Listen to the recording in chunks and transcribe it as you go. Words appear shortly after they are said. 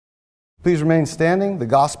Please remain standing. The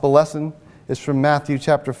gospel lesson is from Matthew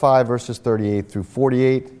chapter 5, verses 38 through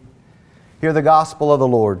 48. Hear the gospel of the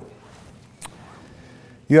Lord.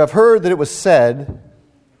 You have heard that it was said,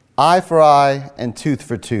 eye for eye and tooth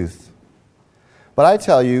for tooth. But I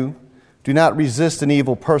tell you, do not resist an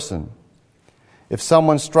evil person. If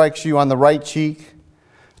someone strikes you on the right cheek,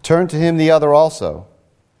 turn to him the other also.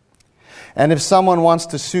 And if someone wants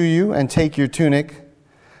to sue you and take your tunic,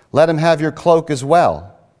 let him have your cloak as well.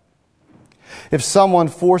 If someone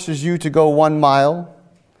forces you to go 1 mile,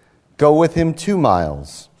 go with him 2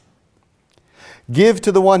 miles. Give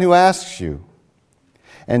to the one who asks you,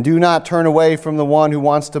 and do not turn away from the one who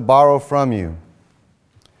wants to borrow from you.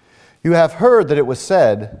 You have heard that it was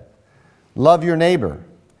said, love your neighbor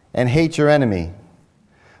and hate your enemy.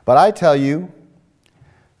 But I tell you,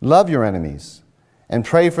 love your enemies and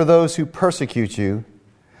pray for those who persecute you,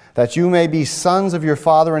 that you may be sons of your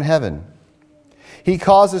Father in heaven. He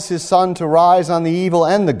causes his sun to rise on the evil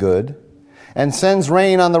and the good, and sends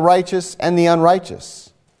rain on the righteous and the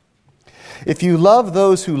unrighteous. If you love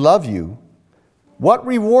those who love you, what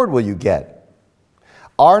reward will you get?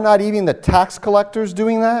 Are not even the tax collectors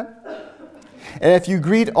doing that? And if you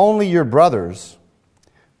greet only your brothers,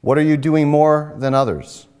 what are you doing more than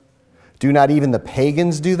others? Do not even the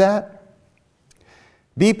pagans do that?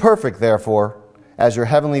 Be perfect, therefore, as your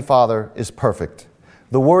heavenly Father is perfect.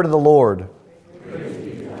 The word of the Lord.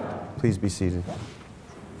 Please be seated.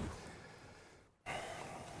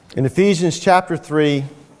 In Ephesians chapter 3,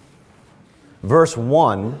 verse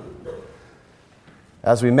 1,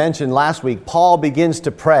 as we mentioned last week, Paul begins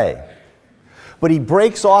to pray. But he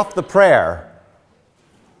breaks off the prayer.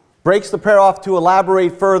 Breaks the prayer off to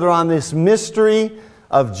elaborate further on this mystery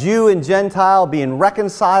of Jew and Gentile being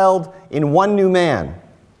reconciled in one new man.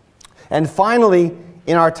 And finally,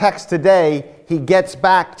 in our text today, he gets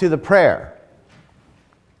back to the prayer.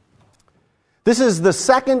 This is the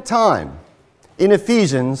second time in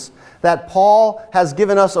Ephesians that Paul has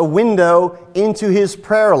given us a window into his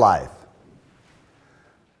prayer life.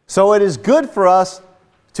 So it is good for us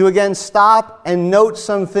to again stop and note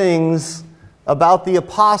some things about the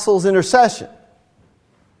apostles' intercession.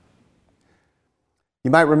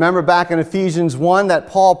 You might remember back in Ephesians 1 that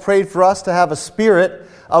Paul prayed for us to have a spirit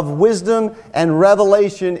of wisdom and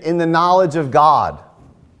revelation in the knowledge of God.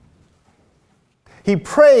 He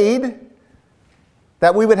prayed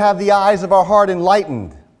that we would have the eyes of our heart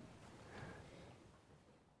enlightened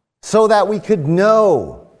so that we could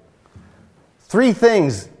know 3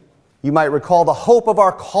 things. You might recall the hope of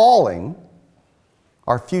our calling,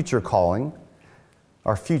 our future calling,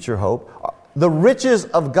 our future hope, the riches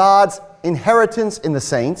of God's inheritance in the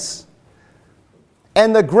saints,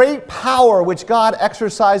 and the great power which God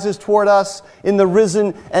exercises toward us in the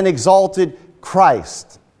risen and exalted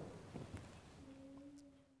Christ.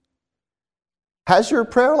 Has your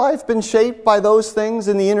prayer life been shaped by those things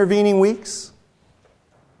in the intervening weeks?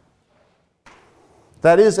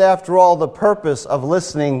 That is, after all, the purpose of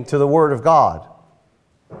listening to the Word of God.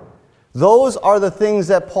 Those are the things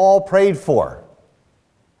that Paul prayed for.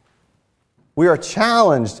 We are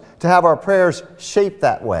challenged to have our prayers shaped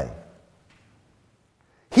that way.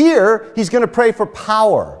 Here, he's going to pray for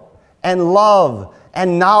power and love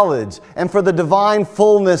and knowledge and for the divine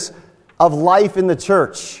fullness of life in the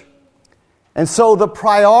church. And so the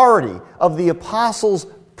priority of the apostles'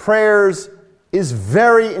 prayers is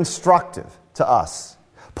very instructive to us.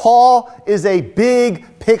 Paul is a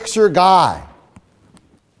big picture guy.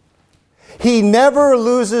 He never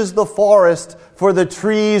loses the forest for the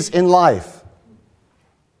trees in life.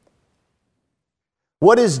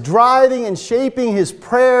 What is driving and shaping his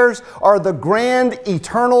prayers are the grand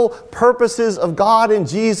eternal purposes of God in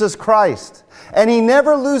Jesus Christ. And he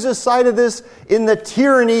never loses sight of this in the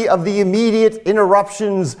tyranny of the immediate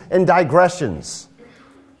interruptions and digressions.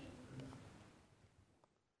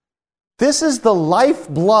 This is the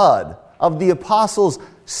lifeblood of the apostles'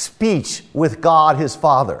 speech with God his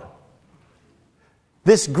Father.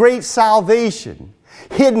 This great salvation,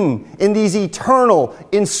 hidden in these eternal,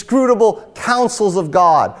 inscrutable counsels of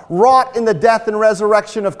God, wrought in the death and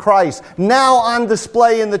resurrection of Christ, now on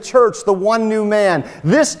display in the church, the one new man.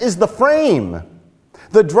 This is the frame,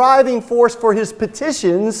 the driving force for his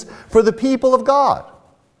petitions for the people of God.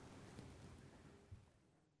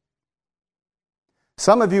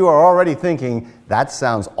 Some of you are already thinking, that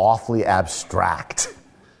sounds awfully abstract.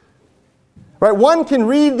 Right? One can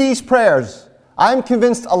read these prayers. I'm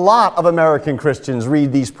convinced a lot of American Christians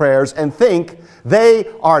read these prayers and think they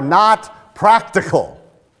are not practical.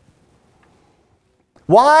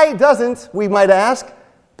 Why doesn't, we might ask,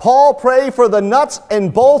 Paul prayed for the nuts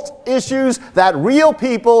and bolts issues that real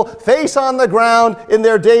people face on the ground in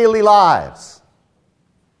their daily lives.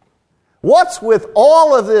 What's with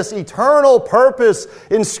all of this eternal purpose,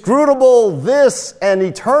 inscrutable this and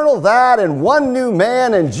eternal that, and one new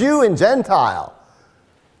man and Jew and Gentile?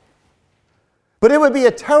 But it would be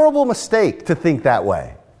a terrible mistake to think that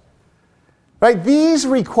way. Right? These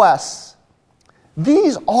requests,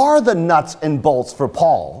 these are the nuts and bolts for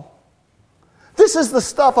Paul. This is the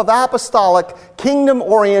stuff of apostolic,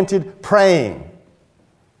 kingdom-oriented praying.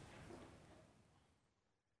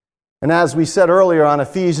 And as we said earlier on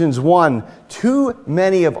Ephesians 1, too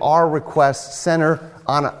many of our requests center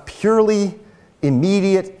on purely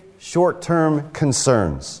immediate, short-term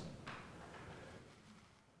concerns.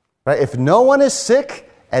 Right? If no one is sick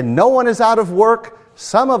and no one is out of work,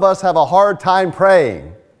 some of us have a hard time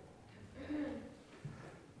praying.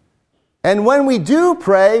 And when we do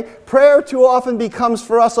pray, prayer too often becomes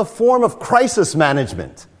for us a form of crisis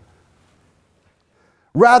management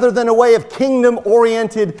rather than a way of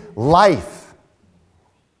kingdom-oriented life.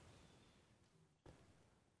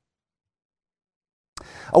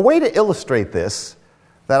 A way to illustrate this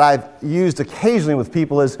that I've used occasionally with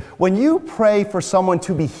people is when you pray for someone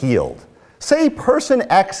to be healed. Say person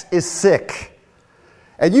X is sick,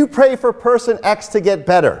 and you pray for person X to get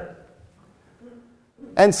better.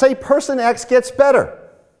 And say person X gets better.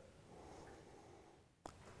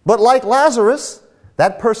 But like Lazarus,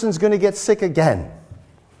 that person's going to get sick again.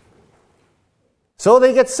 So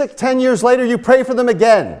they get sick 10 years later, you pray for them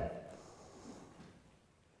again.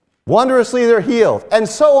 Wondrously, they're healed. And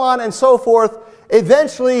so on and so forth.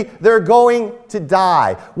 Eventually, they're going to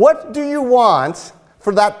die. What do you want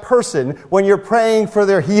for that person when you're praying for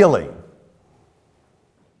their healing?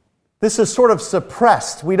 This is sort of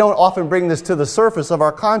suppressed. We don't often bring this to the surface of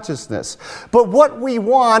our consciousness. But what we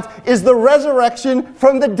want is the resurrection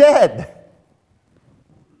from the dead.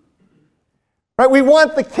 Right? We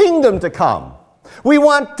want the kingdom to come. We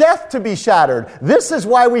want death to be shattered. This is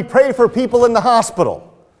why we pray for people in the hospital.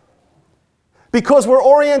 Because we're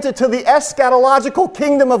oriented to the eschatological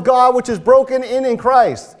kingdom of God, which is broken in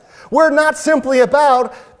Christ. We're not simply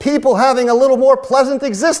about people having a little more pleasant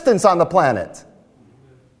existence on the planet.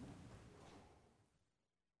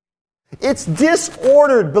 It's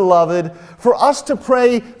disordered, beloved, for us to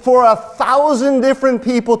pray for 1,000 different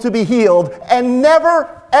people to be healed and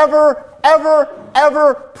never, ever, ever,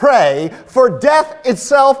 ever pray for death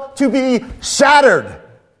itself to be shattered.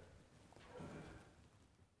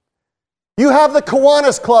 You have the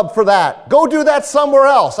Kiwanis Club for that. Go do that somewhere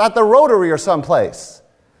else, at the Rotary or someplace.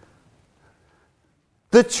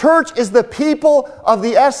 The church is the people of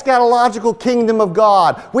the eschatological kingdom of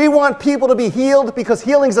God. We want people to be healed because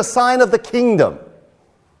healing is a sign of the kingdom.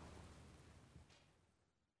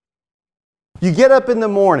 You get up in the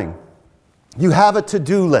morning. You have a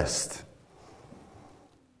to-do list.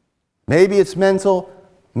 Maybe it's mental.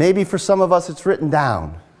 Maybe for some of us it's written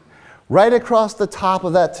down. Right across the top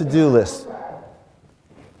of that to-do list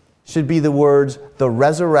should be the words, the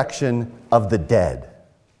resurrection of the dead.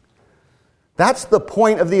 That's the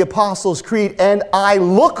point of the Apostles' Creed, and I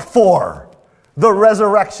look for the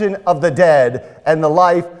resurrection of the dead and the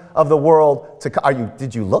life of the world to come.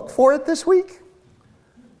 Did you look for it this week?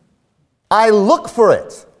 I look for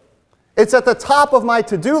it. It's at the top of my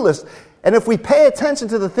to-do list. And if we pay attention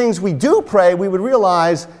to the things we do pray, we would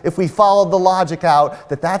realize, if we followed the logic out,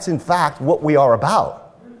 that that's in fact what we are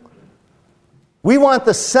about. We want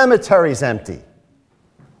the cemeteries empty.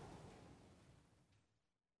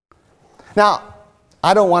 Now,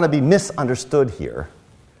 I don't want to be misunderstood here.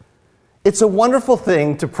 It's a wonderful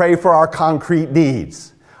thing to pray for our concrete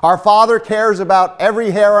needs. Our Father cares about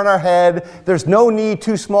every hair on our head. There's no need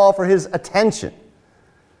too small for His attention.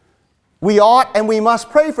 We ought and we must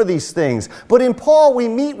pray for these things. But in Paul, we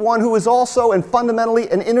meet one who is also and fundamentally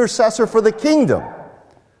an intercessor for the kingdom.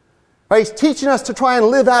 Right? He's teaching us to try and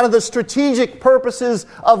live out of the strategic purposes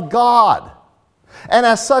of God. And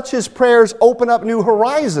as such, his prayers open up new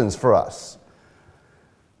horizons for us.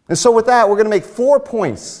 And so with that, we're going to make 4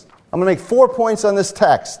 points. I'm going to make 4 points on this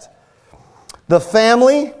text. The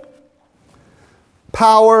family,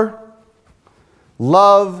 power,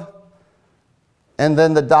 love, and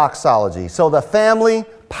then the doxology. So the family,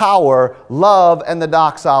 power, love, and the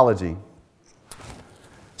doxology.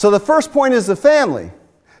 So the first point is the family.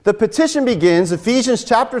 The petition begins, Ephesians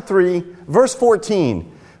chapter 3, verse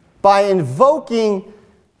 14, by invoking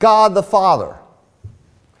God the Father.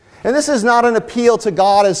 And this is not an appeal to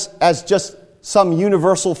God as just some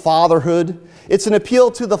universal fatherhood. It's an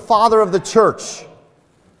appeal to the Father of the church,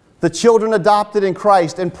 the children adopted in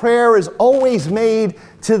Christ. And prayer is always made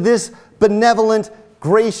to this benevolent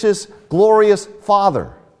gracious, glorious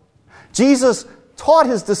Father. Jesus taught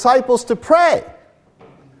his disciples to pray,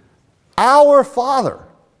 Our Father.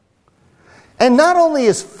 And not only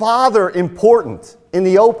is Father important in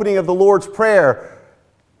the opening of the Lord's Prayer,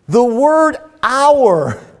 the word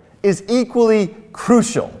our is equally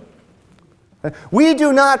crucial. We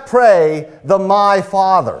do not pray the My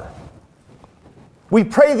Father. We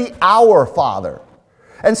pray the Our Father.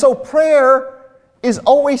 And so prayer is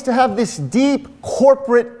always to have this deep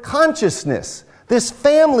corporate consciousness, this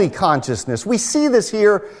family consciousness. We see this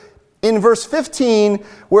here in verse 15,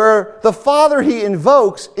 where the Father he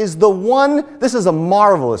invokes is the one, this is a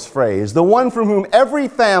marvelous phrase, the one from whom every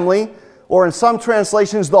family, or in some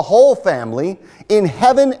translations, the whole family, in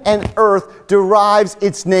heaven and earth derives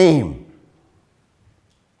its name.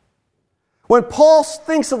 When Paul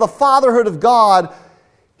thinks of the fatherhood of God,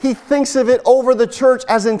 he thinks of it over the church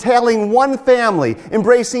as entailing one family,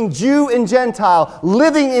 embracing Jew and Gentile,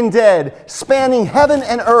 living and dead, spanning heaven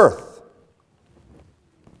and earth.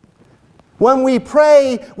 When we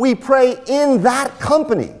pray in that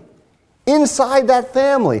company, inside that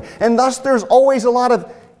family. And thus there's always a lot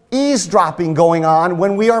of eavesdropping going on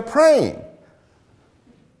when we are praying.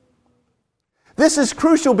 This is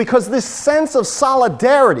crucial because this sense of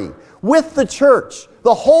solidarity with the church,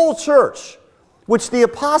 the whole church, which the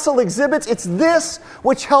apostle exhibits, it's this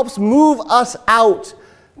which helps move us out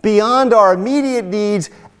beyond our immediate needs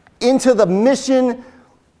into the mission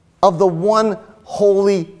of the one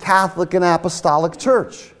holy Catholic and Apostolic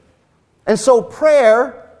Church. And so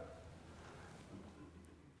prayer,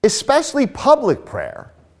 especially public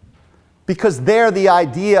prayer, because there the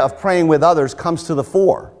idea of praying with others comes to the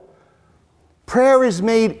fore. Prayer is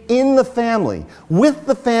made in the family, with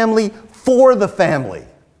the family, for the family.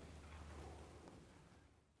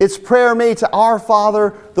 It's prayer made to our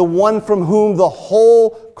Father, the one from whom the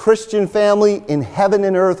whole Christian family in heaven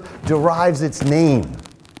and earth derives its name.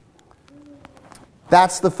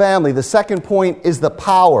 That's the family. The second point is the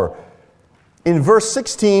power. In verse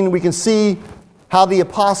 16, we can see how the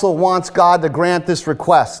apostle wants God to grant this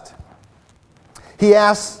request. He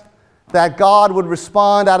asks that God would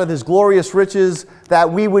respond out of his glorious riches,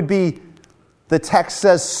 that we would be, the text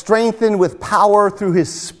says, strengthened with power through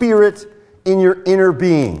his Spirit in your inner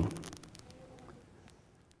being.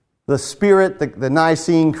 The Spirit, the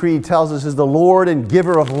Nicene Creed tells us, is the Lord and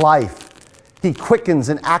giver of life. He quickens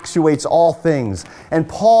and actuates all things. And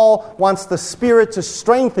Paul wants the Spirit to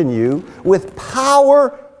strengthen you with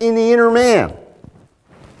power in the inner man.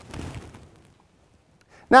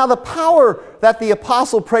 Now, the power that the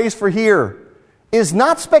apostle prays for here is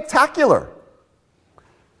not spectacular.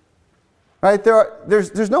 Right?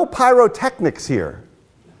 There's no pyrotechnics here.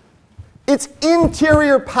 It's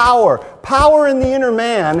interior power, power in the inner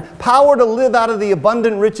man, power to live out of the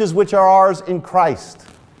abundant riches which are ours in Christ.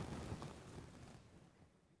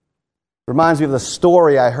 Reminds me of the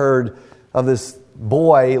story I heard of this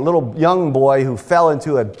boy, little young boy, who fell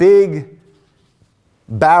into a big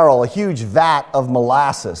barrel, a huge vat of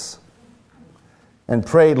molasses, and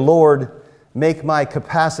prayed, Lord, make my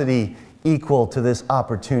capacity equal to this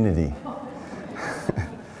opportunity.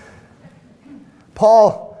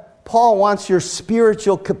 Paul wants your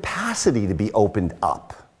spiritual capacity to be opened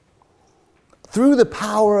up through the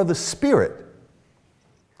power of the Spirit.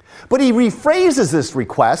 But he rephrases this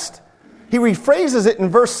request. He rephrases it in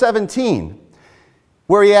verse 17,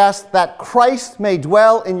 where he asks that Christ may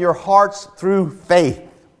dwell in your hearts through faith.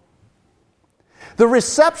 The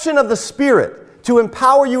reception of the Spirit to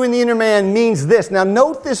empower you in the inner man means this. Now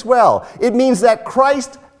note this well. It means that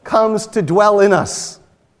Christ comes to dwell in us.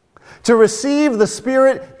 To receive the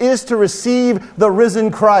Spirit is to receive the risen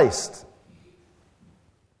Christ.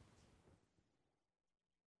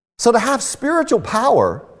 So to have spiritual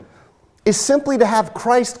power is simply to have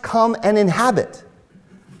Christ come and inhabit,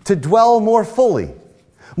 to dwell more fully,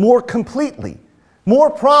 more completely, more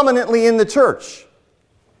prominently in the church.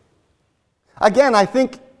 Again, I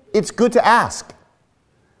think it's good to ask,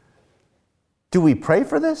 do we pray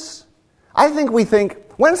for this? I think we think,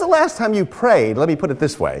 when's the last time you prayed, let me put it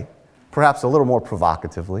this way, perhaps a little more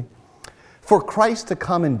provocatively, for Christ to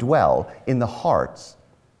come and dwell in the hearts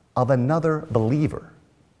of another believer?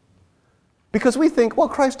 Because we think, well,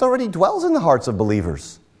 Christ already dwells in the hearts of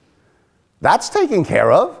believers. That's taken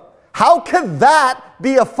care of. How could that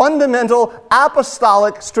be a fundamental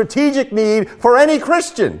apostolic strategic need for any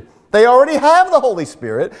Christian? They already have the Holy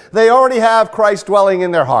Spirit. They already have Christ dwelling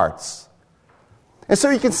in their hearts. And so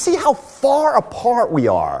you can see how far apart we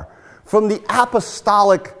are from the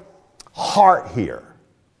apostolic heart here.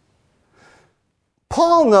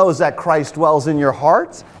 Paul knows that Christ dwells in your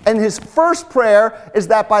hearts, and his first prayer is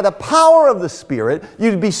that by the power of the Spirit,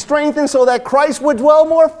 you'd be strengthened so that Christ would dwell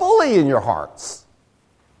more fully in your hearts.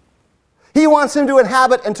 He wants him to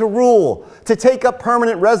inhabit and to rule, to take up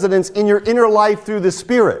permanent residence in your inner life through the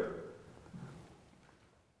Spirit.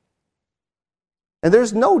 And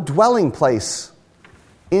there's no dwelling place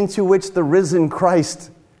into which the risen Christ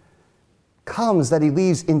comes that he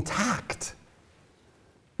leaves intact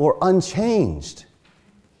or unchanged.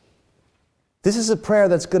 This is a prayer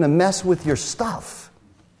that's going to mess with your stuff.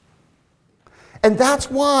 And that's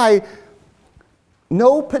why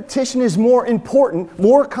no petition is more important,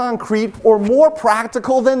 more concrete, or more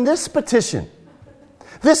practical than this petition.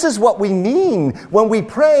 This is what we mean when we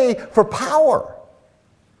pray for power.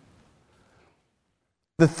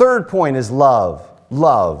 The third point is love.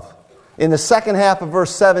 Love. In the second half of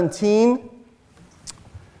verse 17,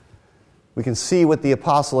 we can see what the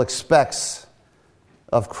apostle expects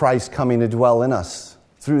of Christ coming to dwell in us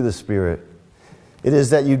through the Spirit. It is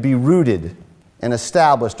that you'd be rooted and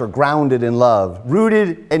established or grounded in love.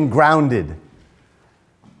 Rooted and grounded.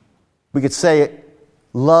 We could say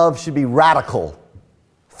love should be radical,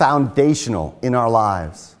 foundational in our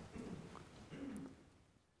lives.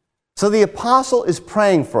 So the apostle is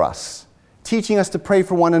praying for us, teaching us to pray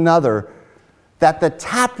for one another, that the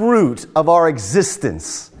taproot of our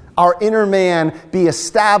existence, our inner man, be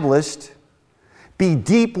established, be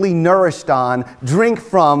deeply nourished on, drink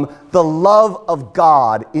from the love of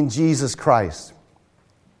God in Jesus Christ.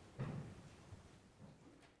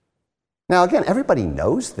 Now again, everybody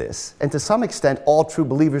knows this, and to some extent all true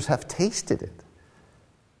believers have tasted it.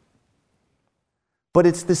 But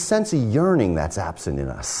it's this sense of yearning that's absent in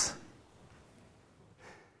us.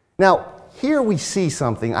 Now, here we see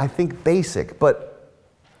something, I think, basic, but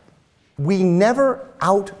we never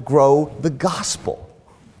outgrow the gospel.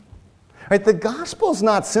 Right? The gospel is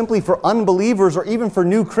not simply for unbelievers or even for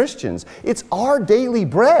new Christians. It's our daily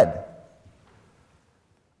bread.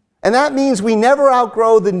 And that means we never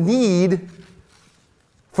outgrow the need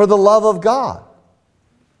for the love of God.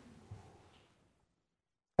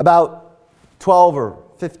 About 12 or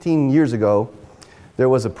 15 years ago, there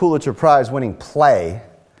was a Pulitzer Prize-winning play.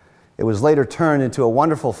 It was later turned into a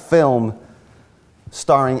wonderful film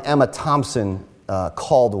starring Emma Thompson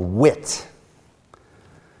called Wit.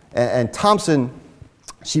 And Thompson,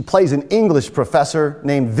 she plays an English professor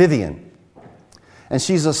named Vivian. And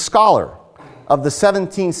she's a scholar of the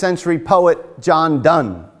 17th century poet John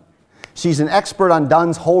Donne. She's an expert on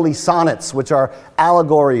Donne's holy sonnets, which are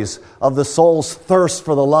allegories of the soul's thirst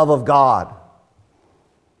for the love of God.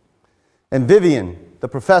 And Vivian, the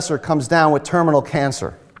professor, comes down with terminal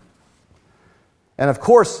cancer. And of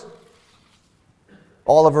course,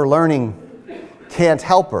 all of her learning can't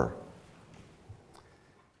help her.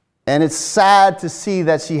 And it's sad to see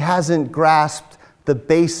that she hasn't grasped the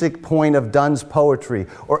basic point of Donne's poetry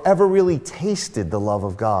or ever really tasted the love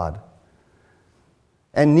of God.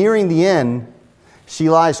 And nearing the end,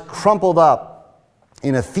 she lies crumpled up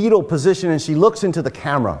in a fetal position and she looks into the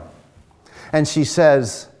camera and she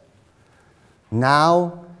says,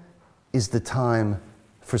 "Now is the time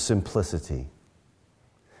for simplicity.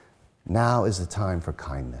 Now is the time for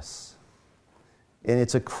kindness." And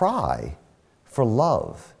it's a cry for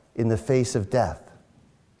love in the face of death.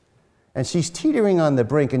 And she's teetering on the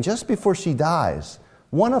brink, and just before she dies,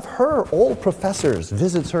 one of her old professors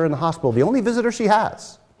visits her in the hospital, the only visitor she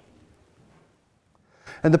has.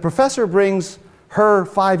 And the professor brings her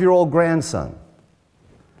 5-year-old grandson.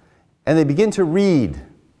 And they begin to read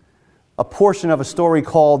a portion of a story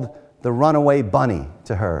called The Runaway Bunny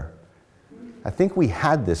to her. I think we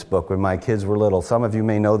had this book when my kids were little. Some of you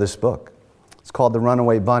may know this book. It's called The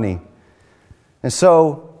Runaway Bunny. And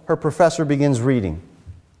so her professor begins reading.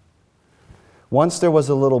 "Once there was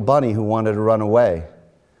a little bunny who wanted to run away.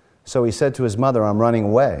 So he said to his mother, 'I'm running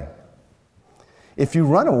away.' 'If you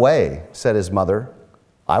run away,' said his mother,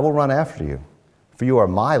 'I will run after you, for you are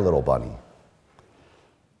my little bunny.'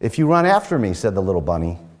 'If you run after me,' said the little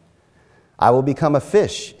bunny, 'I will become a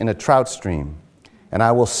fish in a trout stream, and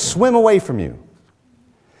I will swim away from you.'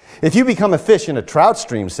 'If you become a fish in a trout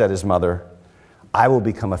stream,' said his mother, 'I will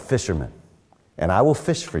become a fisherman, and I will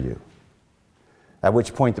fish for you.' At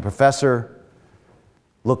which point the professor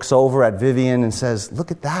looks over at Vivian and says,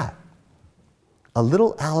 'Look at that. A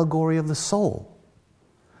little allegory of the soul.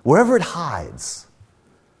 Wherever it hides,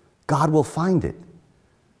 God will find it.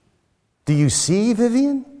 Do you see,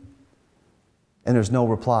 Vivian?' And there's no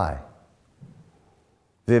reply.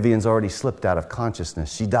 Vivian's already slipped out of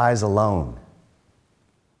consciousness. She dies alone.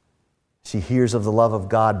 She hears of the love of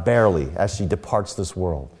God barely as she departs this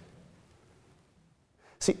world.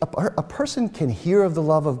 See, a person can hear of the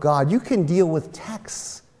love of God. You can deal with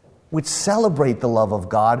texts which celebrate the love of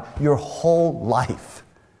God your whole life,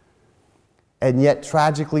 and yet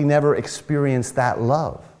tragically never experience that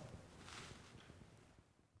love.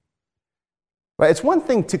 Right? It's one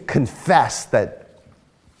thing to confess that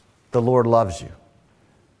the Lord loves you.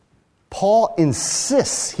 Paul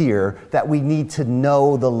insists here that we need to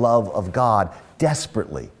know the love of God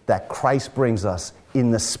desperately, that Christ brings us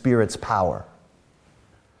in the Spirit's power.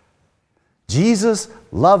 Jesus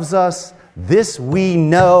loves us. This we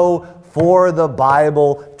know, for the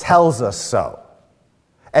Bible tells us so.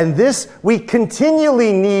 And this we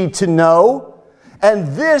continually need to know,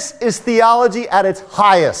 and this is theology at its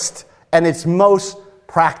highest and its most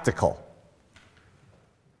practical.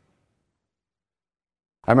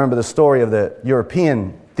 I remember the story of the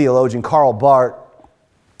European theologian Karl Barth,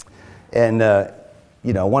 and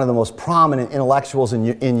one of the most prominent intellectuals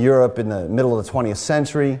in Europe in the middle of the 20th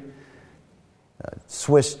century,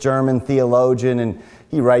 Swiss-German theologian, and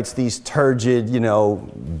he writes these turgid,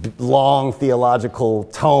 long theological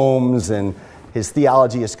tomes, and his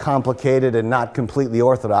theology is complicated and not completely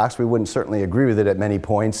orthodox. We wouldn't certainly agree with it at many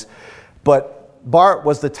points. But Barth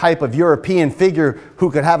was the type of European figure who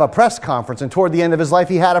could have a press conference, and toward the end of his life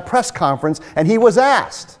he had a press conference, and he was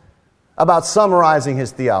asked about summarizing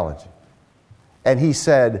his theology. And he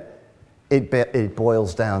said, it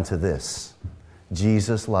boils down to this: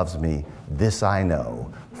 Jesus loves me, this I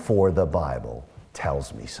know, for the Bible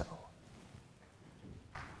tells me so.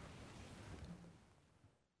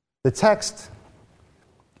 The text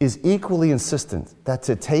is equally insistent that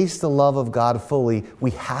to taste the love of God fully, we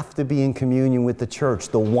have to be in communion with the church,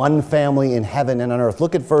 the one family in heaven and on earth.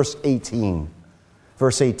 Look at verse 18.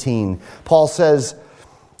 Verse 18. Paul says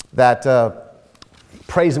that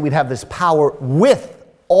prays that we'd have this power with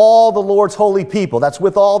all the Lord's holy people. That's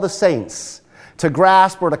with all the saints, to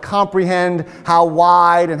grasp or to comprehend how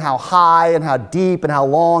wide and how high and how deep and how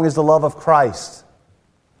long is the love of Christ.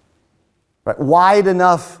 Right? Wide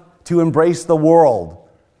enough to embrace the world,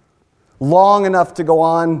 long enough to go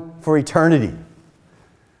on for eternity,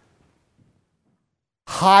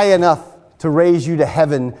 high enough to raise you to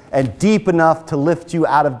heaven, and deep enough to lift you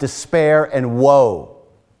out of despair and woe.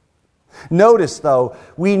 Notice, though,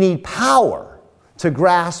 we need power to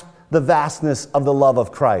grasp the vastness of the love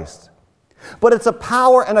of Christ. But it's a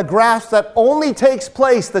power and a grasp that only takes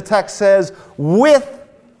place, the text says, with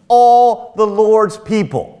all the Lord's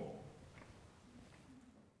people.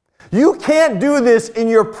 You can't do this in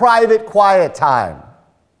your private, quiet time.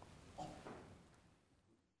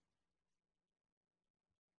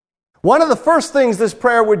 One of the first things this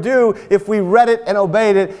prayer would do, if we read it and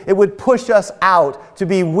obeyed it, it would push us out to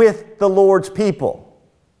be with the Lord's people.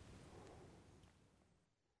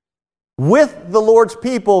 With the Lord's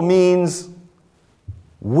people means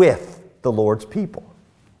with the Lord's people.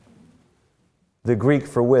 The Greek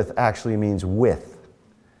for with actually means with,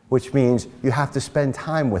 which means you have to spend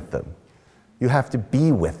time with them. You have to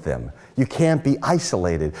be with them. You can't be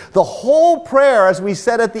isolated. The whole prayer, as we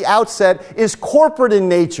said at the outset, is corporate in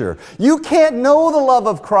nature. You can't know the love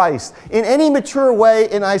of Christ in any mature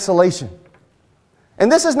way in isolation.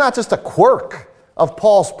 And this is not just a quirk of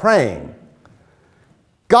Paul's praying.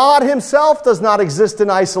 God himself does not exist in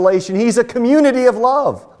isolation. He's a community of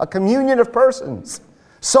love, a communion of persons.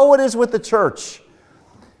 So it is with the church.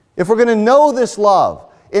 If we're going to know this love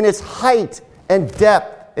in its height and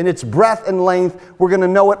depth, in its breadth and length, we're going to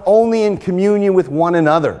know it only in communion with one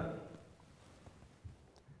another.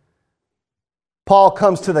 Paul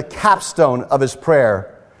comes to the capstone of his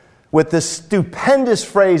prayer with this stupendous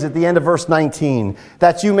phrase at the end of verse 19,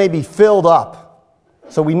 that you may be filled up.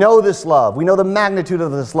 So we know this love. We know the magnitude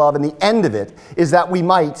of this love, and the end of it is that we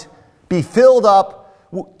might be filled up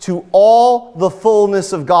to all the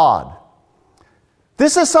fullness of God.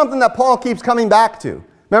 This is something that Paul keeps coming back to.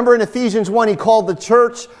 Remember in Ephesians 1, he called the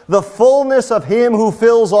church the fullness of him who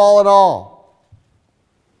fills all in all.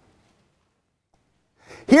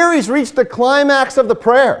 Here he's reached the climax of the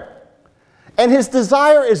prayer, and his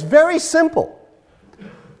desire is very simple,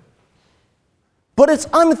 but it's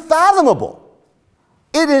unfathomable.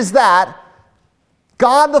 It is that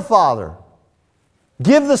God the Father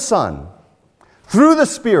give the Son through the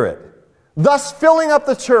Spirit, thus filling up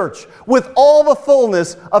the church with all the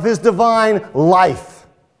fullness of his divine life.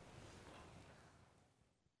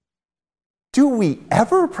 Do we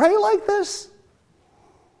ever pray like this?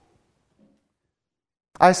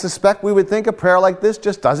 I suspect we would think a prayer like this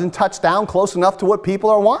just doesn't touch down close enough to what people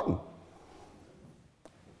are wanting,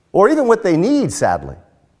 or even what they need, sadly.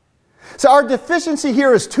 So our deficiency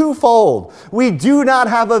here is twofold. We do not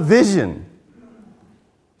have a vision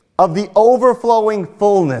of the overflowing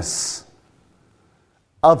fullness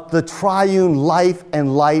of the triune life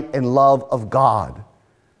and light and love of God.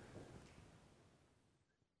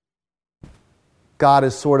 God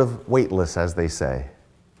is sort of weightless, as they say.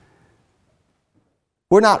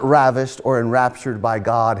 We're not ravished or enraptured by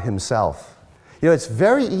God himself. You know, it's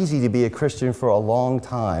very easy to be a Christian for a long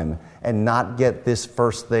time and not get this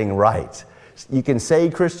first thing right. You can say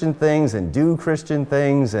Christian things and do Christian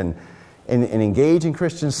things and engage in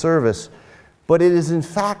Christian service, but it is in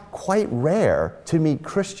fact quite rare to meet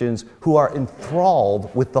Christians who are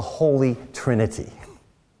enthralled with the Holy Trinity,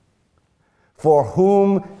 for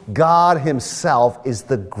whom God himself is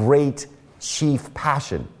the great chief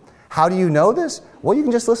passion. How do you know this? Well, you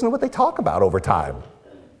can just listen to what they talk about over time.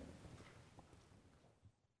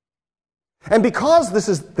 And because this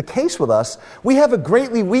is the case with us, we have a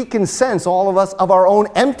greatly weakened sense, all of us, of our own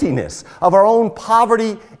emptiness, of our own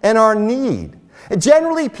poverty and our need. And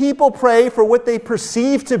generally, people pray for what they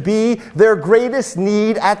perceive to be their greatest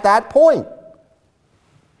need at that point.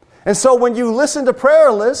 And so when you listen to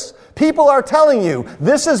prayer lists, people are telling you,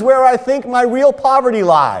 this is where I think my real poverty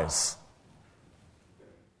lies.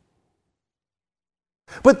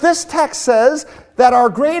 But this text says that our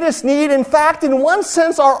greatest need, in fact, in one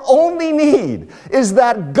sense, our only need, is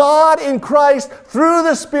that God in Christ, through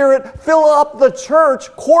the Spirit, fill up the church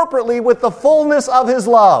corporately with the fullness of his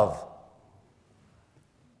love.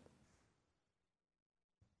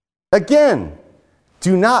 Again,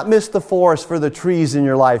 do not miss the forest for the trees in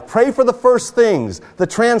your life. Pray for the first things, the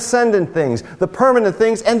transcendent things, the permanent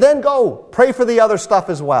things, and then go pray for the other stuff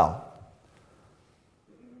as well.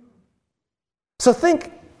 So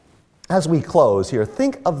think, as we close here,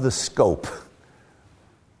 think of the scope,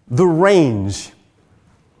 the range,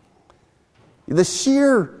 the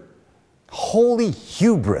sheer holy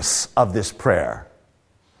hubris of this prayer.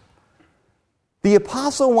 The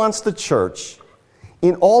apostle wants the church,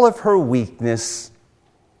 in all of her weakness,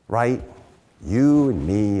 right? You and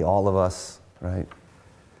me, all of us, right?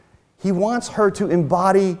 He wants her to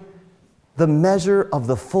embody the measure of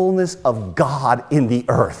the fullness of God in the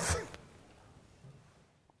earth.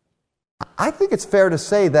 I think it's fair to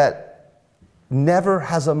say that never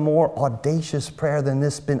has a more audacious prayer than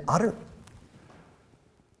this been uttered.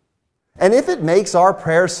 And if it makes our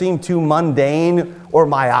prayer seem too mundane or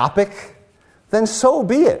myopic, then so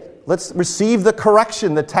be it. Let's receive the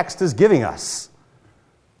correction the text is giving us.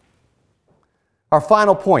 Our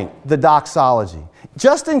final point, the doxology.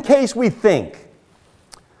 Just in case we think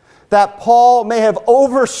that Paul may have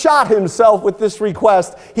overshot himself with this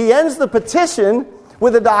request, he ends the petition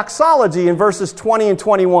with a doxology in verses 20 and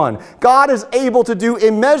 21. God is able to do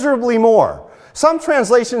immeasurably more. Some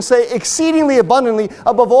translations say exceedingly abundantly,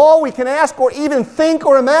 above all we can ask or even think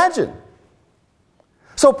or imagine.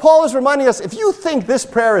 So Paul is reminding us, if you think this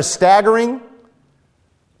prayer is staggering,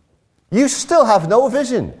 you still have no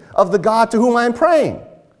vision of the God to whom I am praying.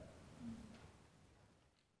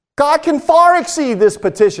 God can far exceed this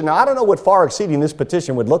petition. Now, I don't know what far exceeding this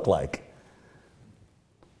petition would look like.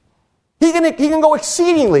 He can go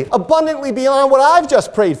exceedingly, abundantly beyond what I've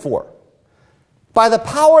just prayed for. By the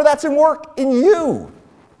power that's in work in you.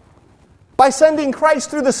 By sending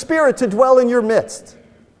Christ through the Spirit to dwell in your midst.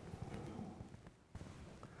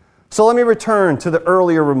 So let me return to the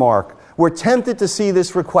earlier remark. We're tempted to see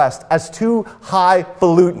this request as too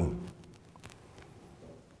highfalutin.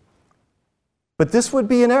 But this would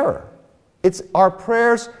be an error. Our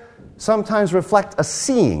prayers sometimes reflect a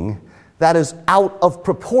seeing that is out of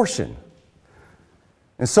proportion.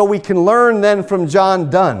 And so we can learn then from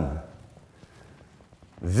John Donne,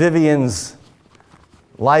 Vivian's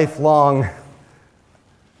lifelong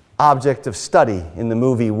object of study in the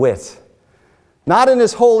movie Wit. Not in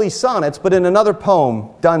his holy sonnets, but in another poem,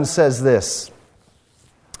 Donne says this: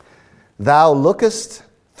 "Thou lookest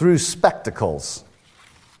through spectacles.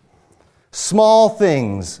 Small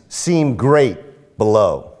things seem great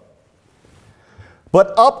below.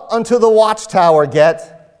 But up unto the watchtower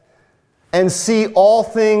get, and see all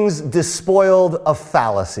things despoiled of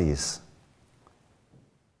fallacies."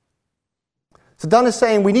 So Donne is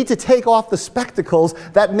saying we need to take off the spectacles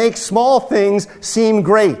that make small things seem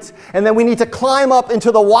great. And then we need to climb up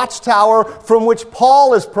into the watchtower from which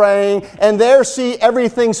Paul is praying and there see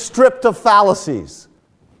everything stripped of fallacies.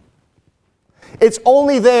 It's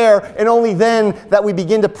only there and only then that we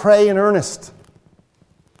begin to pray in earnest.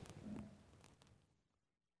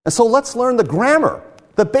 And so let's learn the grammar,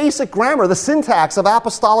 the basic grammar, the syntax of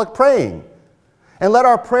apostolic praying. And let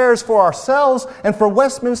our prayers for ourselves and for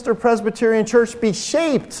Westminster Presbyterian Church be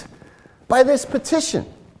shaped by this petition.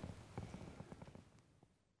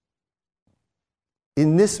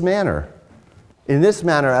 In this manner, In this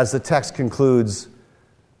manner, as the text concludes,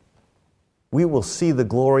 we will see the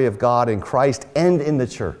glory of God in Christ and in the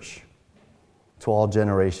church to all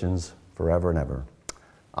generations, forever and ever.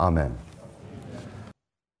 Amen.